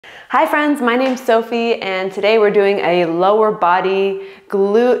Hi friends, my name's Sophie and today we're doing a lower body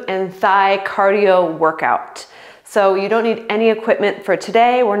glute and thigh cardio workout. So you don't need any equipment for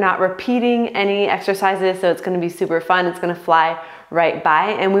today. We're not repeating any exercises, so it's gonna be super fun. It's gonna fly right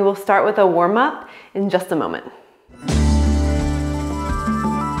by, and we will start with a warm-up in just a moment.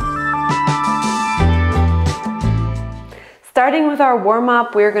 Starting with our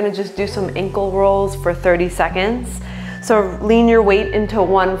warm-up, we're gonna just do some ankle rolls for 30 seconds. So lean your weight into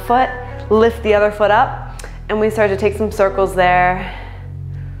one foot, lift the other foot up, and we start to take some circles there.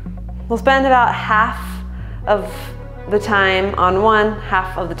 We'll spend about half of the time on one,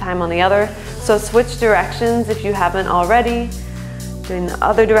 half of the time on the other. So switch directions if you haven't already. Doing the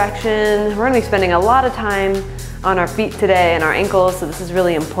other direction. We're gonna be spending a lot of time on our feet today and our ankles, so this is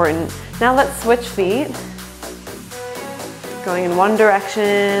really important. Now let's switch feet. Going in one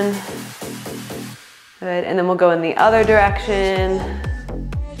direction. Good, and then we'll go in the other direction.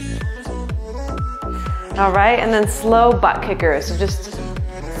 All right, and then slow butt kickers. So just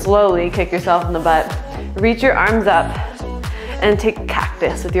slowly kick yourself in the butt. Reach your arms up and take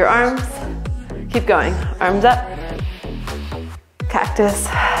cactus with your arms. Keep going, arms up, cactus.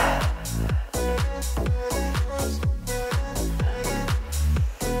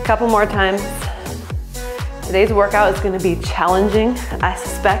 Couple more times. Today's workout is gonna be challenging, I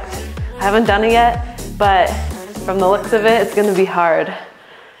suspect. I haven't done it yet, but from the looks of it, it's gonna be hard.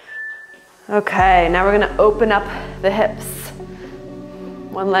 Okay, now we're gonna open up the hips.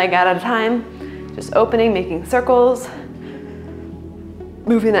 One leg at a time, just opening, making circles,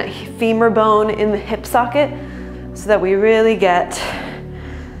 moving that femur bone in the hip socket so that we really get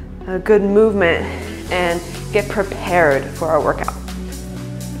a good movement and get prepared for our workout.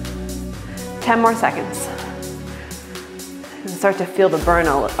 10 more seconds. And start to feel the burn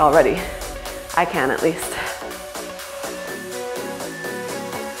already. I can at least.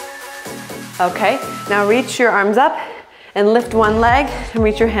 Okay, now reach your arms up and lift one leg and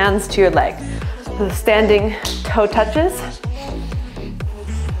reach your hands to your leg. So the standing toe touches.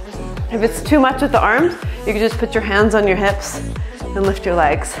 If it's too much with the arms, you can just put your hands on your hips and lift your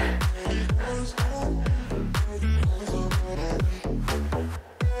legs.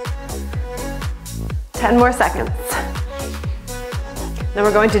 Ten more seconds. Then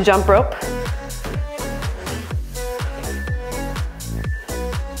we're going to jump rope.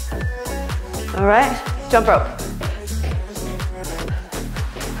 All right, jump rope.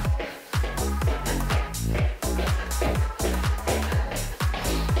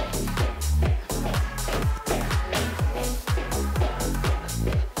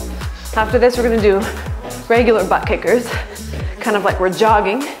 After this, we're gonna do regular butt kickers, kind of like we're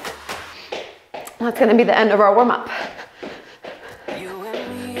jogging. That's gonna be the end of our warm-up.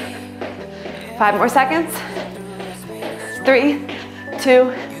 5 more seconds. 3,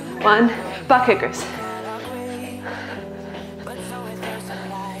 2, 1. Butt kickers.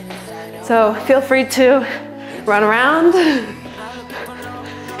 So feel free to run around.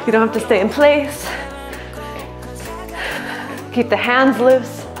 You don't have to stay in place. Keep the hands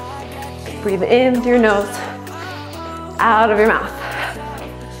loose. Breathe in through your nose, out of your mouth.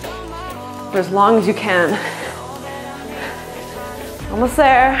 For as long as you can. Almost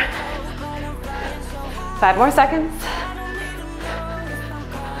there. 5 more seconds.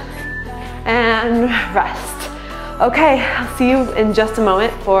 And rest. Okay, I'll see you in just a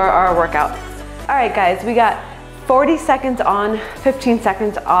moment for our workout. All right guys, we got 40 seconds on, 15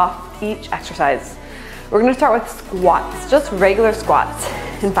 seconds off each exercise. We're gonna start with squats, just regular squats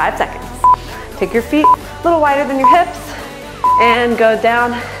in 5 seconds. Take your feet a little wider than your hips and go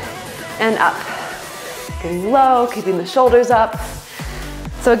down and up. Getting low, keeping the shoulders up.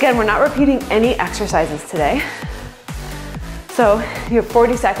 So again, we're not repeating any exercises today. So you have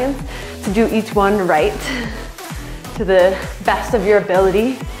 40 seconds to do each one right to the best of your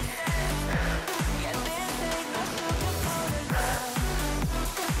ability.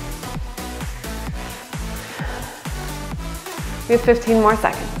 We have 15 more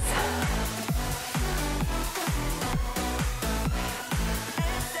seconds.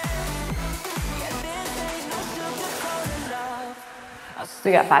 So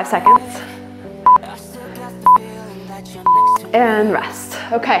we got 5 seconds. And rest.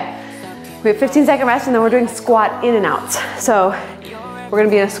 Okay. We have 15-second rest, and then we're doing squat in and out. So we're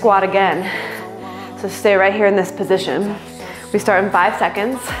gonna be in a squat again. So stay right here in this position. We start in 5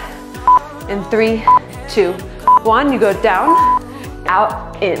 seconds. In 3, 2, 1, you go down,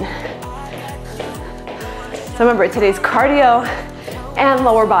 out, in. So remember, today's cardio and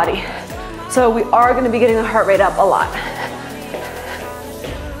lower body. So we are gonna be getting the heart rate up a lot.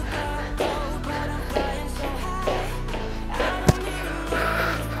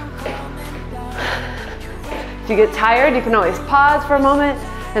 If you get tired, you can always pause for a moment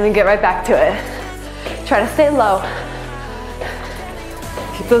and then get right back to it. Try to stay low.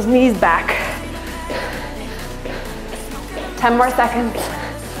 Keep those knees back. 10 more seconds.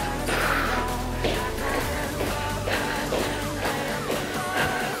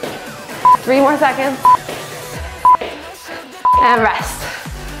 Three more seconds. And rest.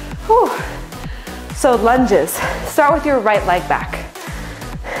 Whew. So lunges. Start with your right leg back.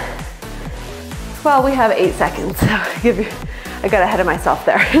 Well, we have 8 seconds, so I got ahead of myself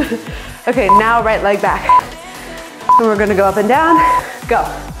there. Okay, now right leg back. And we're gonna go up and down. Go.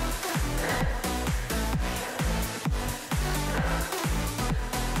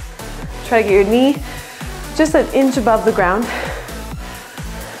 Try to get your knee just an inch above the ground.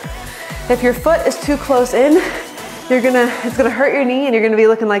 If your foot is too close in, it's gonna hurt your knee and you're gonna be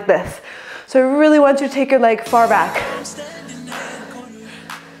looking like this. So I really want you to take your leg far back.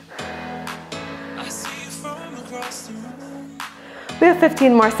 We have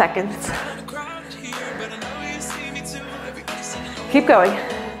 15 more seconds. Keep going.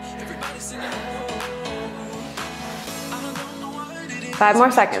 5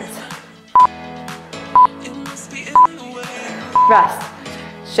 more seconds. Rest.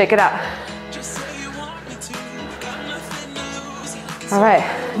 Shake it out. All right,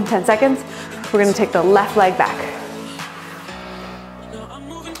 in 10 seconds, we're gonna take the left leg back.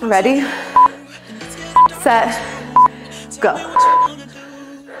 Ready, set, go.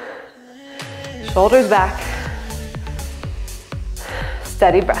 Shoulders back.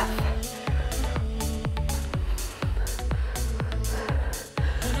 Steady breath.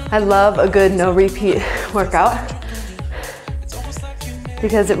 I love a good no repeat workout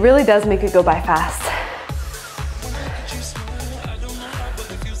because it really does make it go by fast.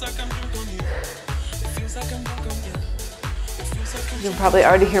 You can probably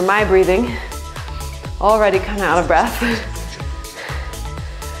already hear my breathing, already kind of out of breath.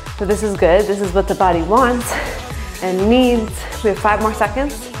 But this is good. This is what the body wants and needs. We have 5 more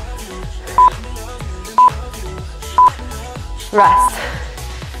seconds. Rest.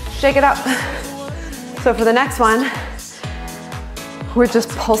 Shake it up. So for the next one, we're just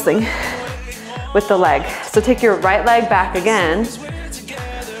pulsing with the leg. So take your right leg back again,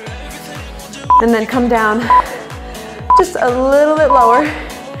 and then come down just a little bit lower,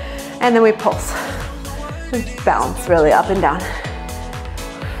 and then we pulse. We bounce really up and down.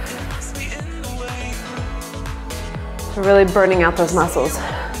 We're really burning out those muscles.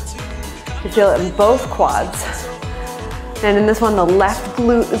 You feel it in both quads. And in this one, the left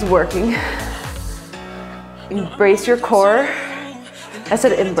glute is working. Embrace your core. I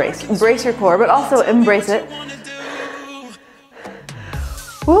said embrace. Embrace your core, but also embrace it.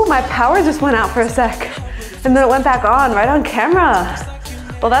 Ooh, my power just went out for a sec. And then it went back on, right on camera.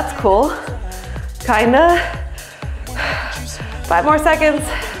 Well, that's cool. Kinda. 5 more seconds.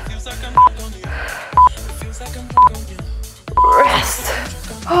 Rest.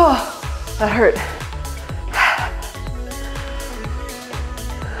 Oh, that hurt.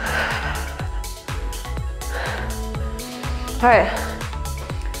 All right,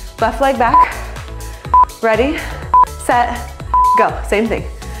 left leg back. Ready, set, go. Same thing.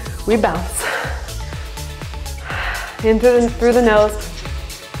 We bounce. In through the nose,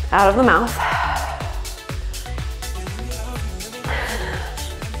 out of the mouth.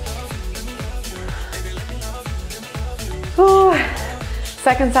 Ooh.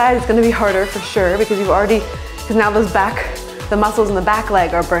 Second side is gonna be harder for sure because because now the muscles in the back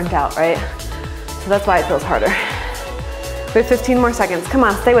leg are burnt out, right? So that's why it feels harder. We have 15 more seconds. Come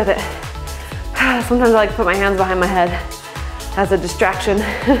on, stay with it. Sometimes I like to put my hands behind my head as a distraction.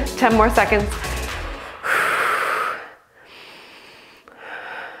 10 more seconds.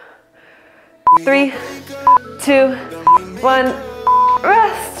 3, 2, 1,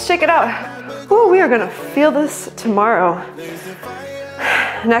 rest, shake it out. Ooh, we are gonna feel this tomorrow.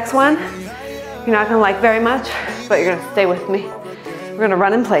 Next one, you're not gonna like very much, but you're gonna stay with me. We're gonna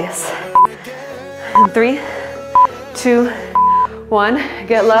run in place. In 3, 2, 1,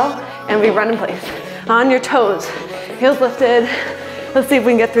 get low, and we run in place. On your toes, heels lifted. Let's see if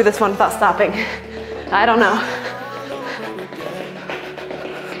we can get through this one without stopping. I don't know.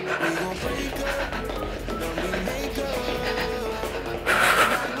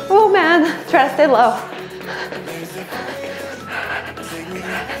 Oh man, try to stay low.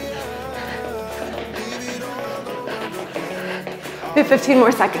 We have 15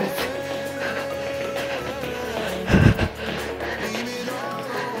 more seconds.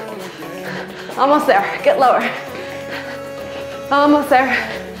 Almost there, get lower. Almost there.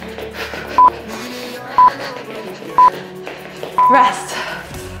 Rest.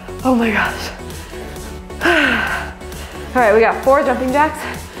 Oh my gosh. All right, we got 4 jumping jacks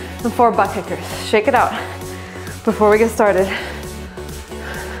and 4 butt kickers. Shake it out before we get started.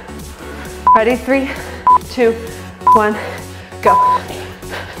 Ready? 3, 2, 1, go.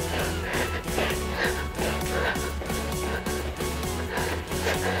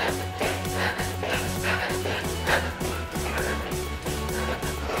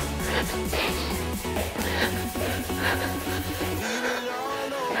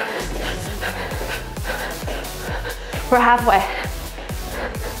 We're halfway.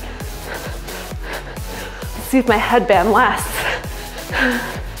 Let's see if my headband lasts.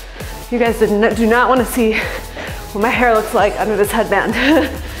 You guys do not want to see what my hair looks like under this headband.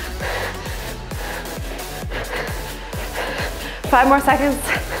 5 more seconds.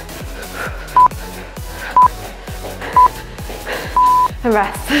 And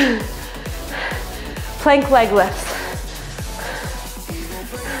rest. Plank leg lifts.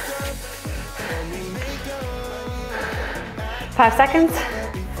 5 seconds.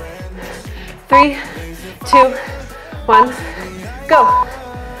 3, 2, 1, go.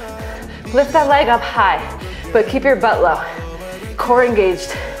 Lift that leg up high, but keep your butt low. Core engaged.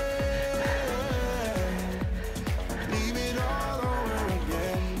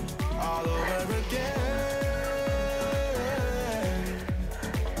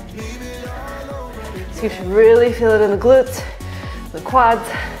 So you should really feel it in the glutes, the quads.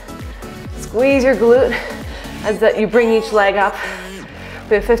 Squeeze your glute as that you bring each leg up.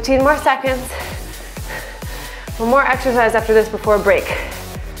 We have 15 more seconds. One more exercise after this before a break.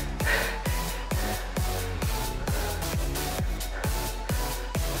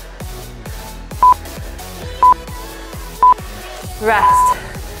 Rest.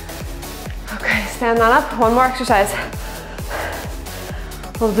 Okay, stand on up. One more exercise.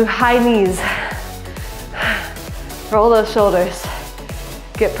 We'll do high knees. Roll those shoulders.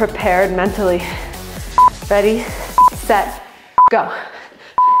 Get prepared mentally. Ready, set, go.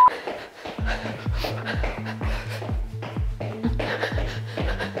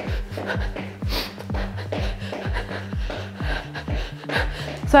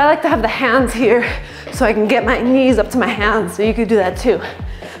 So I like to have the hands here so I can get my knees up to my hands, so you could do that too.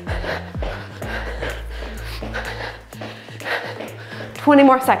 20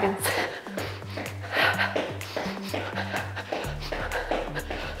 more seconds.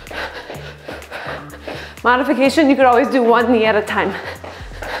 Modification, you could always do one knee at a time.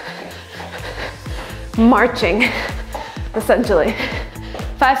 Marching, essentially.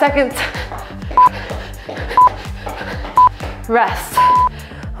 5 seconds. Rest.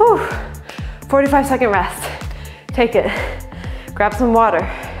 Whew. 45-second rest. Take it. Grab some water.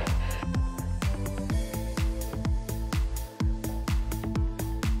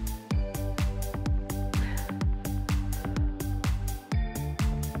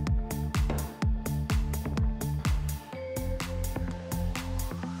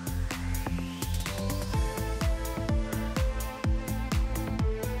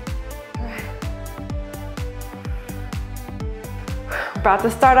 About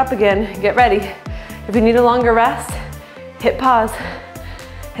to start up again. Get ready. If you need a longer rest, hit pause.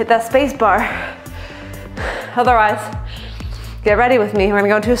 Hit that space bar. Otherwise, get ready with me. We're gonna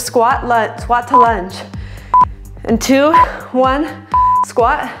go into a squat to lunge. And 2, 1,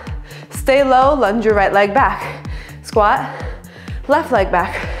 squat. Stay low, lunge your right leg back. Squat, left leg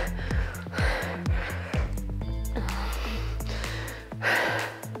back.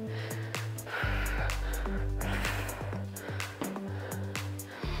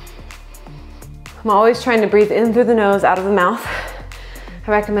 I'm always trying to breathe in through the nose, out of the mouth. I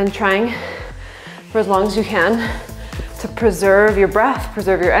recommend trying for as long as you can to preserve your breath,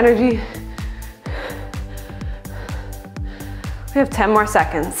 preserve your energy. We have 10 more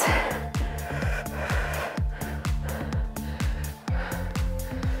seconds.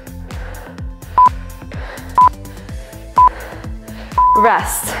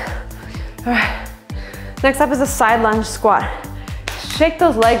 Rest. All right. Next up is a side lunge squat. Shake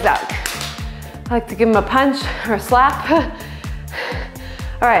those legs out. I like to give them a punch or a slap. All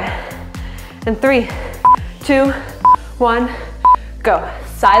right, and 3, 2, 1, go.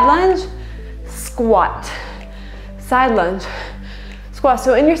 Side lunge, squat. Side lunge, squat.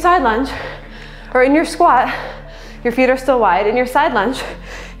 So in your side lunge, or in your squat, your feet are still wide. In your side lunge,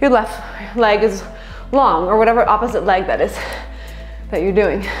 your left leg is long, or whatever opposite leg that is that you're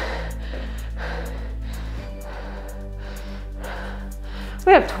doing.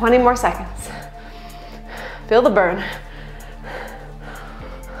 We have 20 more seconds. Feel the burn.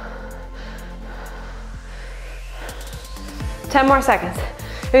 Ten more seconds.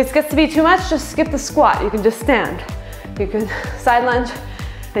 If it gets to be too much, just skip the squat. You can just stand. You can side lunge,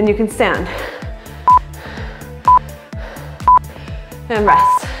 and you can stand. And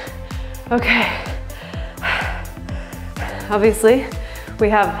rest. Okay. Obviously, we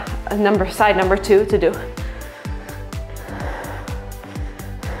have a side number 2 to do.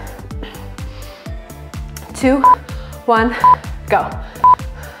 Two, 1, go.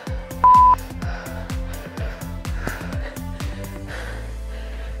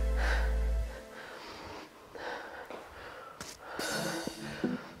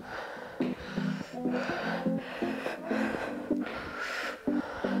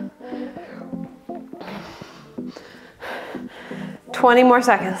 Twenty more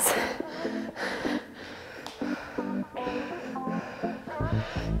seconds.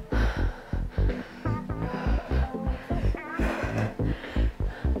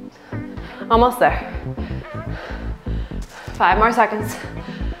 Almost there. 5 more seconds.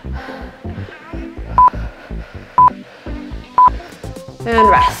 And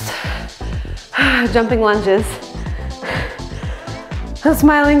rest. Jumping lunges. I'm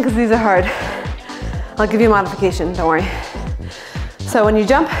smiling because these are hard. I'll give you a modification, don't worry. So when you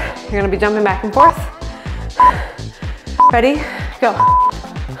jump, you're gonna be jumping back and forth. Ready? Go.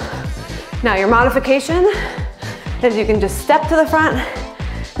 Now your modification is you can just step to the front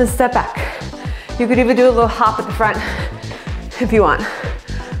and step back. You could even do a little hop at the front if you want,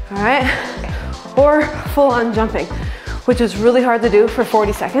 all right? Or full on jumping, which is really hard to do for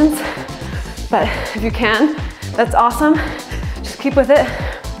 40 seconds. But if you can, that's awesome. Just keep with it.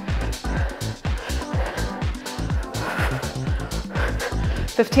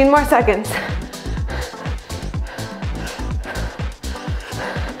 Fifteen more seconds.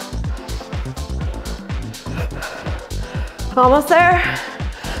 Almost there.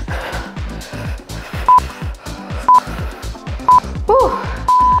 Woo.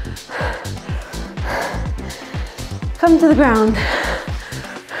 Come to the ground.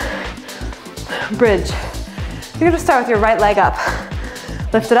 Bridge. You're gonna start with your right leg up.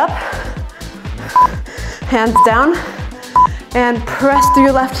 Lift it up. Hands down. And press through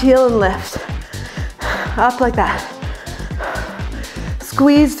your left heel and lift. Up like that.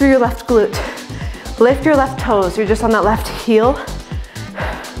 Squeeze through your left glute. Lift your left toes. You're just on that left heel.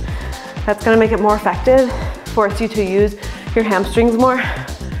 That's gonna make it more effective. Force you to use your hamstrings more.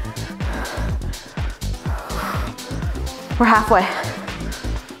 We're halfway.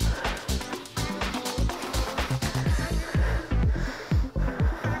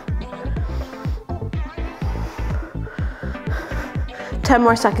 10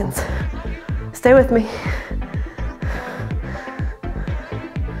 more seconds. Stay with me.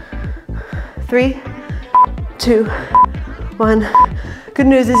 3, 2, 1. Good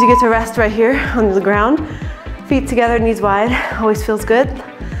news is you get to rest right here on the ground. Feet together, knees wide. Always feels good,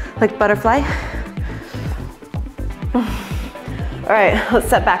 like butterfly. All right, let's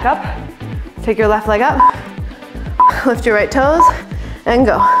step back up. Take your left leg up. Lift your right toes and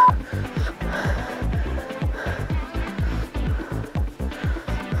go.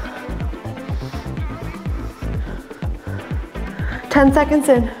 Ten seconds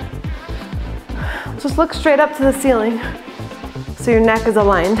in. Just look straight up to the ceiling so your neck is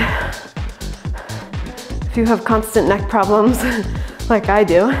aligned. If you have constant neck problems, like I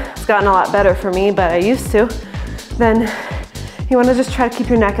do, it's gotten a lot better for me, but I used to, then you want to just try to keep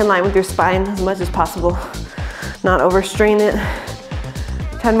your neck in line with your spine as much as possible. Not overstrain it.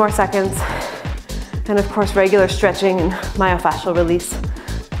 10 more seconds. And of course, regular stretching and myofascial release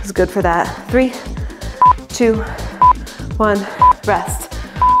is good for that. 3, 2, 1, rest.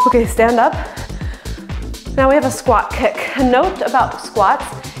 Okay, stand up. Now we have a squat kick. A note about squats,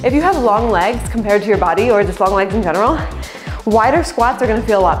 if you have long legs compared to your body or just long legs in general, wider squats are gonna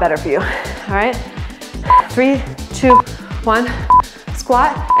feel a lot better for you, all right? 3, 2, 1,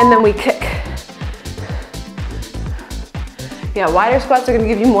 squat, and then we kick. Yeah, wider squats are gonna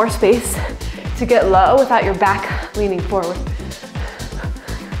give you more space to get low without your back leaning forward.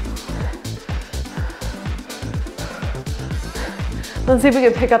 Let's see if we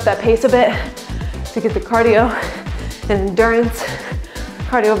can pick up that pace a bit to get the cardio and endurance,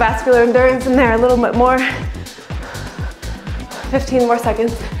 cardiovascular endurance in there a little bit more. 15 more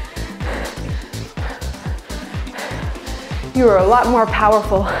seconds. You are a lot more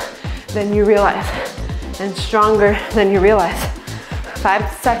powerful than you realize and stronger than you realize.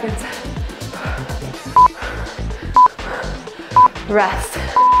 5 seconds. Rest.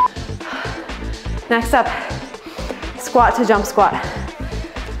 Next up, squat to jump squat.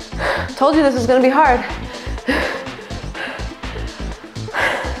 Told you this was gonna be hard.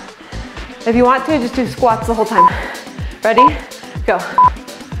 If you want to, just do squats the whole time. Ready? Go.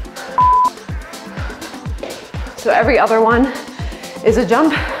 So every other one is a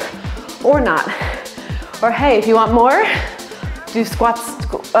jump or not. Or hey, if you want more, do squats,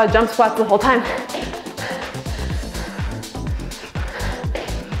 jump squats the whole time.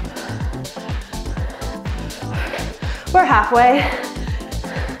 We're halfway.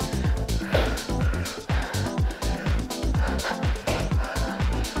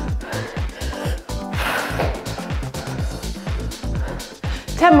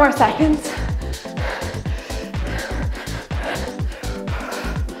 Ten more seconds.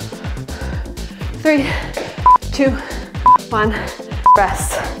 Three, 2, 1,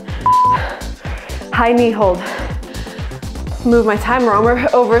 rest. High knee hold. Move my timer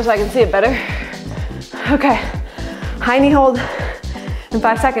over so I can see it better. Okay, high knee hold in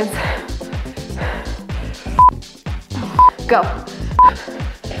 5 seconds. Go.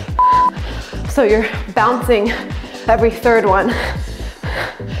 So you're bouncing every third one.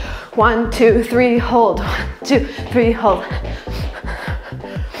 1, 2, 3, hold. 1, 2, 3, hold.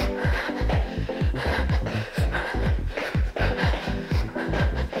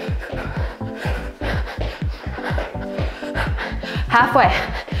 Halfway.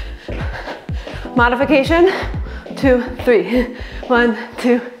 Modification, 2, 3. 1,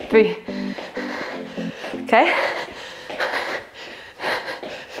 2, 3. Okay?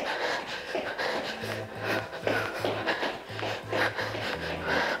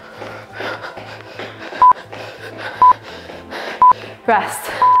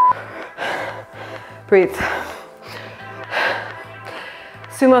 Rest. Breathe.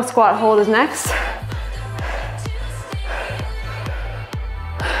 Sumo squat hold is next.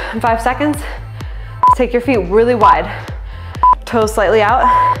 In 5 seconds, take your feet really wide. Toes slightly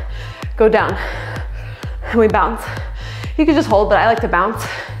out, go down, and we bounce. You can just hold, but I like to bounce.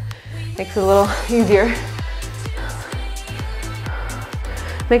 Makes it a little easier.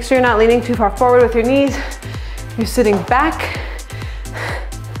 Make sure you're not leaning too far forward with your knees. You're sitting back.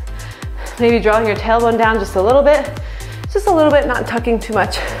 Maybe drawing your tailbone down just a little bit. Just a little bit, not tucking too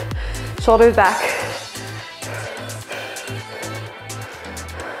much. Shoulders back.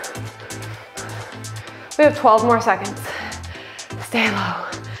 We have 12 more seconds. Stay low.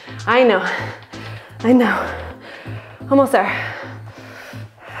 I know. I know. Almost there.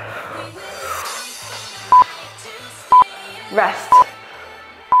 Rest.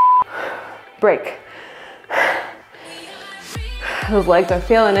 Break. Those legs are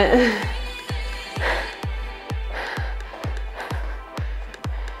feeling it.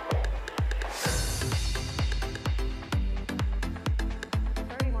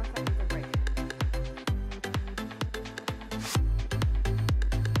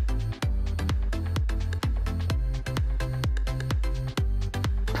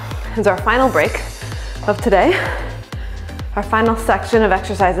 Is our final break of today, our final section of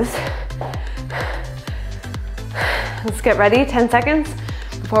exercises. Let's get ready, 10 seconds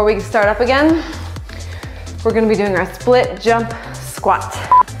before we start up again. We're gonna be doing our split jump squat.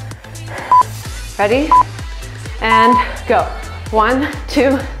 Ready? And go. 1,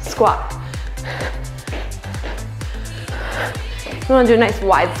 2, squat. You wanna do a nice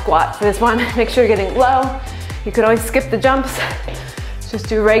wide squat for this one. Make sure you're getting low. You could always skip the jumps. Just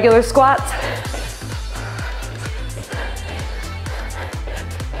do regular squats.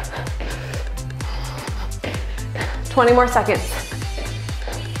 Twenty more seconds.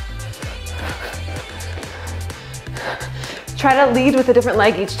 Try to lead with a different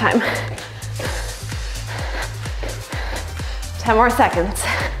leg each time. 10 more seconds.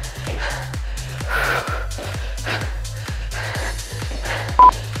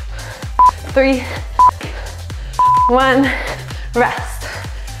 Three, 1, rest.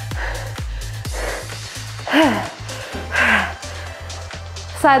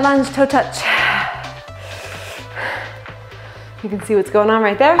 Side lunge, toe touch. You can see what's going on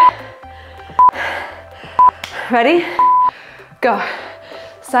right there. Ready? Go.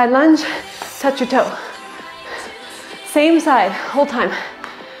 Side lunge, touch your toe. Same side, whole time.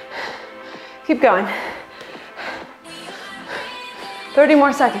 Keep going. 30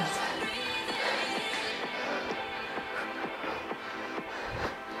 more seconds.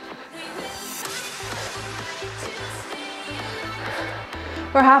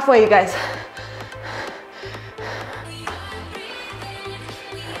 We're halfway, you guys.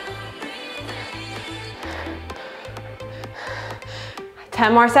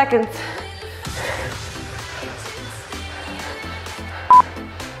 Ten more seconds.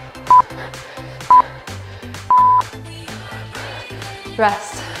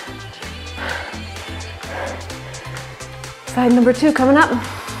 Rest. Side number 2 coming up.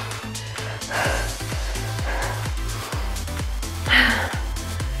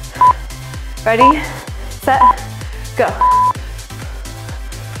 Ready, set, go.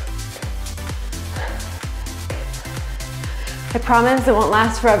 I promise it won't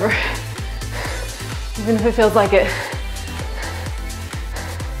last forever, even if it feels like it.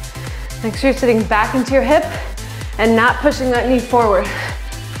 Make sure you're sitting back into your hip and not pushing that knee forward.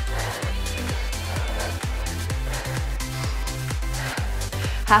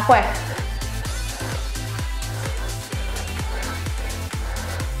 Halfway.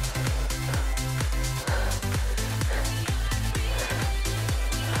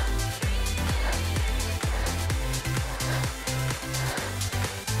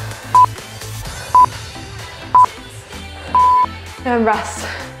 And rest.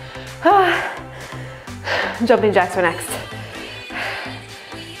 Jumping jacks are next.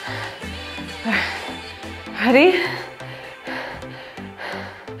 Ready?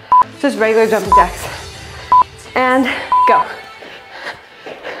 Just regular jumping jacks. And go.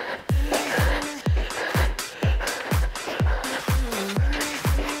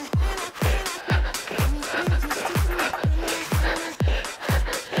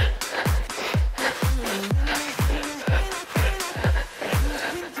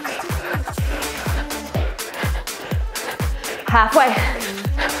 Halfway.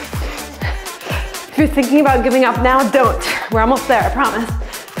 If you're thinking about giving up now, don't. We're almost there, I promise.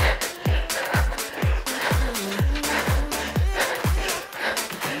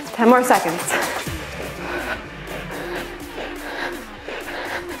 Ten more seconds.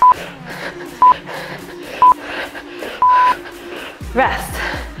 Rest.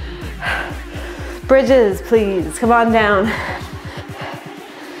 Bridges, please. Come on down.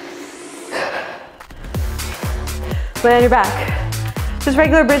 Lay on your back. Just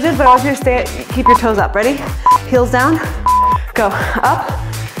regular bridges, but I want you to keep your toes up. Ready? Heels down. Go. Up,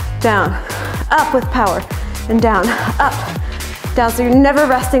 down, up with power, and down, up, down. So you're never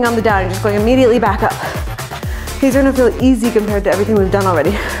resting on the down. You're just going immediately back up. These are gonna feel easy compared to everything we've done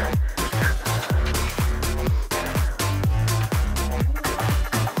already.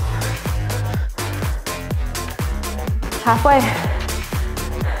 Halfway.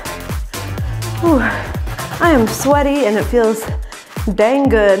 Whew. I am sweaty and it feels dang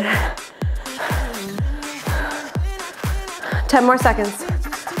good. 10 more seconds.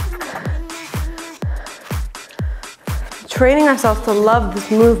 Training ourselves to love this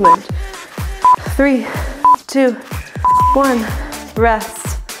movement. 3, 2, 1,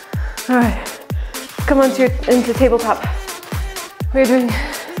 rest. All right, come on into tabletop. We're doing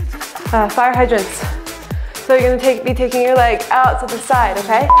fire hydrants. So you're gonna be taking your leg out to the side,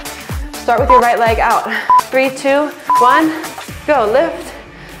 okay? Start with your right leg out. 3, 2, 1, go. Lift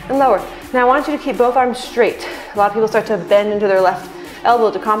and lower. Now I want you to keep both arms straight. A lot of people start to bend into their left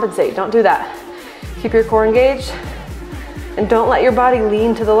elbow to compensate. Don't do that. Keep your core engaged and don't let your body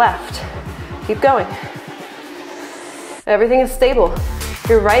lean to the left. Keep going. Everything is stable.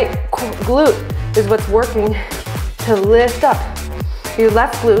 Your right glute is what's working to lift up. Your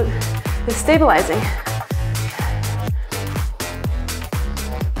left glute is stabilizing.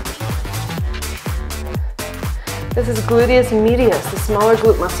 This is gluteus medius, the smaller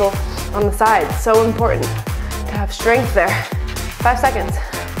glute muscle on the side. So important to have strength there. 5 seconds.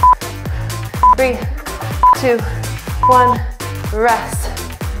 3, 2, 1, rest.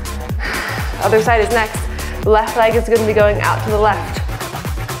 Other side is next. Left leg is going to be going out to the left.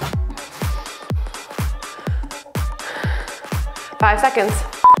 5 seconds.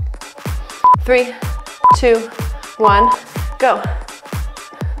 3, 2, 1, go.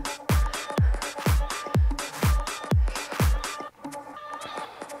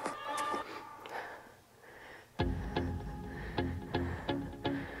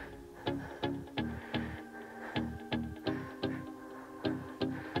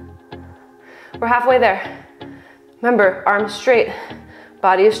 We're halfway there. Remember, arms straight,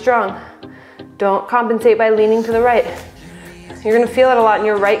 body is strong. Don't compensate by leaning to the right. You're gonna feel it a lot in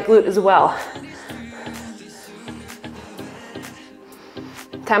your right glute as well.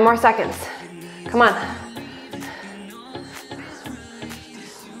 10 more seconds. Come on.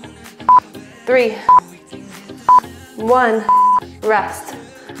 3, 1, rest.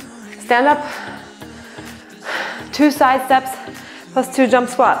 Stand up. 2 side steps plus 2 jump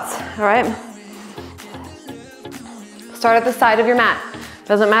squats, all right? Start at the side of your mat.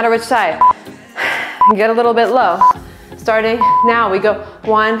 Doesn't matter which side. Get a little bit low. Starting now, we go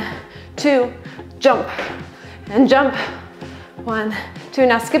 1, 2, jump, and jump. 1, 2.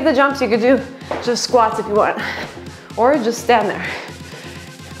 Now skip the jumps. You could do just squats if you want, or just stand there.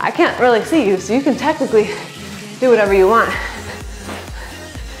 I can't really see you, so you can technically do whatever you want.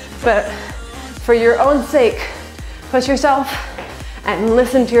 But for your own sake, push yourself and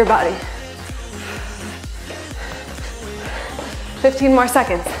listen to your body. 15 more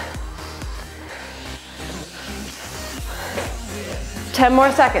seconds. 10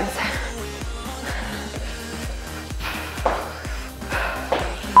 more seconds.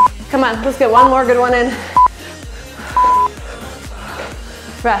 Come on, let's get one more good one in.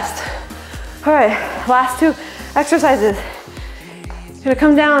 Rest. All right, last two exercises. You're gonna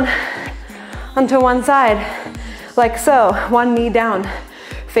come down onto one side, like so, one knee down,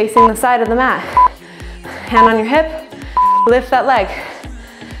 facing the side of the mat. Hand on your hip, lift that leg.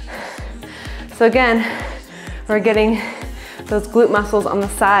 So again, we're getting those glute muscles on the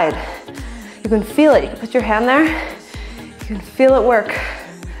side. You can feel it, you can put your hand there, you can feel it work.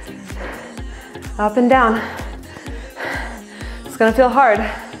 Up and down. It's gonna feel hard,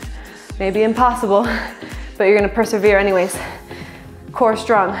 maybe impossible, but you're gonna persevere anyways. Core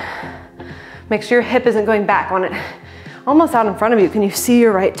strong. Make sure your hip isn't going back on it. Almost out in front of you. Can you see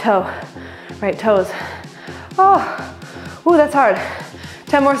your right toe? Right toes. Oh, ooh, that's hard.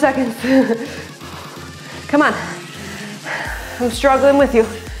 10 more seconds. Come on. I'm struggling with you.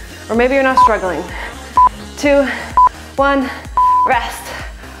 Or maybe you're not struggling. 2, 1, rest.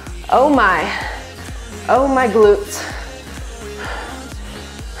 Oh my glutes.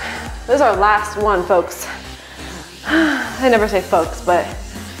 This is our last one, folks. I never say folks, but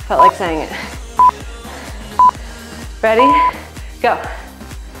felt like saying it. Ready? Go.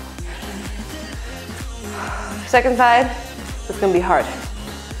 Second side, it's gonna be hard.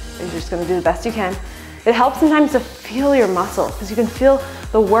 You're just gonna do the best you can. It helps sometimes to feel your muscle, because you can feel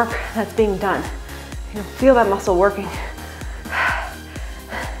the work that's being done. You can feel that muscle working.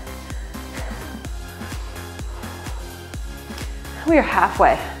 We are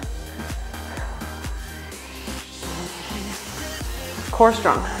halfway. Core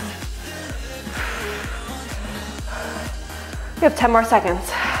strong. We have 10 more seconds.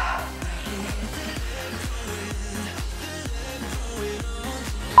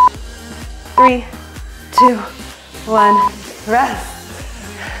 Three, 2, 1, rest.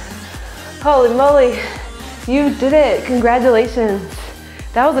 Holy moly, you did it. Congratulations.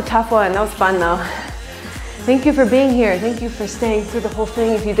 That was a tough one. That was fun though. Thank you for being here. Thank you for staying through the whole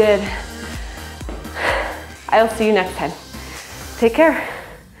thing if you did. I'll see you next time. Take care.